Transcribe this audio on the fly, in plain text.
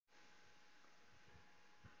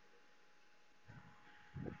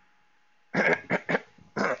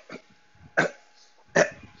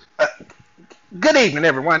evening,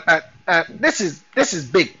 everyone. This is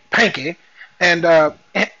Big Pinky, and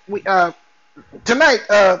we tonight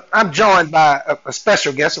I'm joined by a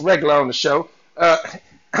special guest, a regular on the show.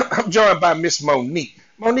 I'm joined by Miss Monique.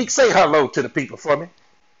 Monique, say hello to the people for me.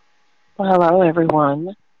 Well, hello,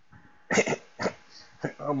 everyone.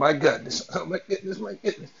 Oh my goodness! Oh my goodness! My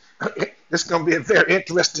goodness! This is going to be a very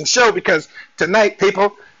interesting show because tonight,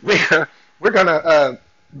 people, we're gonna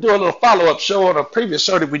do a little follow-up show on a previous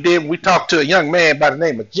show that we did. We talked to a young man by the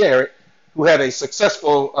name of Jared, who had a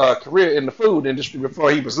successful career in the food industry before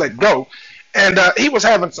he was let go, and he was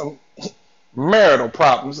having some marital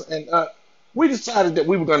problems, and we decided that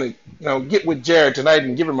we were going to, get with Jared tonight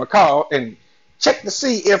and give him a call and check to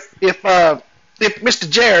see if Mr.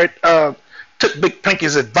 Jared took Big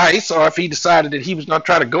Pinky's advice or if he decided that he was going to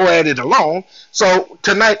try to go at it alone. So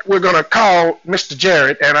tonight we're going to call Mr.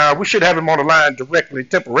 Jared, and we should have him on the line directly,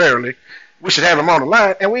 temporarily. We should have him on the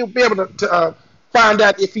line, and we'll be able to find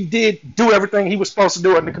out if he did do everything he was supposed to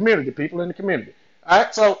do in the community, people in the community. All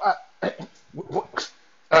right, so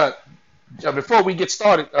uh, before we get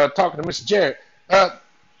started talking to Mr. Jared,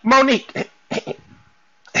 Monique,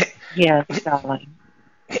 Yes, darling.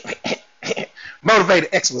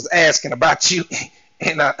 MotavatorX was asking about you,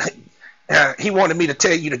 and he wanted me to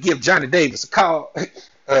tell you to give Johnny Davis a call,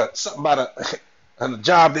 something about a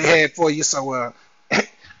job they had for you. So I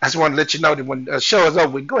just want to let you know that when the show is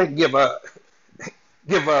over, go ahead and give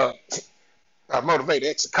Motivator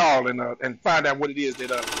X a call and find out what it is that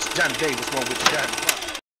Johnny Davis wants with Johnny.